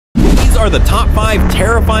are the top 5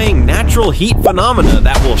 terrifying natural heat phenomena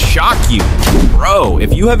that will shock you. Bro,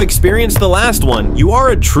 if you have experienced the last one, you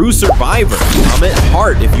are a true survivor. Comment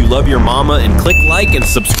heart if you love your mama and click like and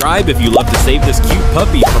subscribe if you love to save this cute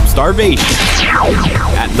puppy from starvation.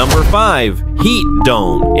 At number 5, heat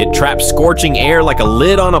dome. It traps scorching air like a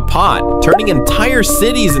lid on a pot, turning entire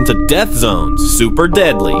cities into death zones. Super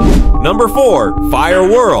deadly. Number 4, fire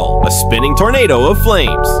whirl. A spinning tornado of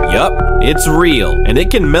flames. Yup, it's real, and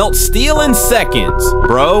it can melt steel in seconds.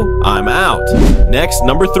 Bro, I'm out. Next,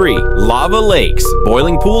 number 3, lava lakes.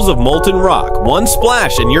 Boiling pools of molten rock. One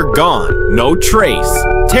splash and you're gone. No trace.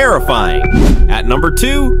 Terrifying. At number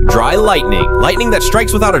 2, dry lightning. Lightning that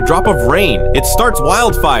strikes without a drop of rain. It starts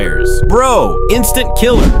wildfires. Bro, instant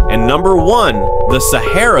killer. And number 1, the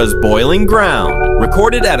Sahara's boiling ground.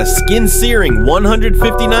 Recorded at a skin-searing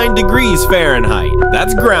 159 degrees Fahrenheit.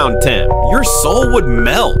 That's ground temp. Your soul would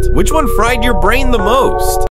melt. Which one fried your brain the most?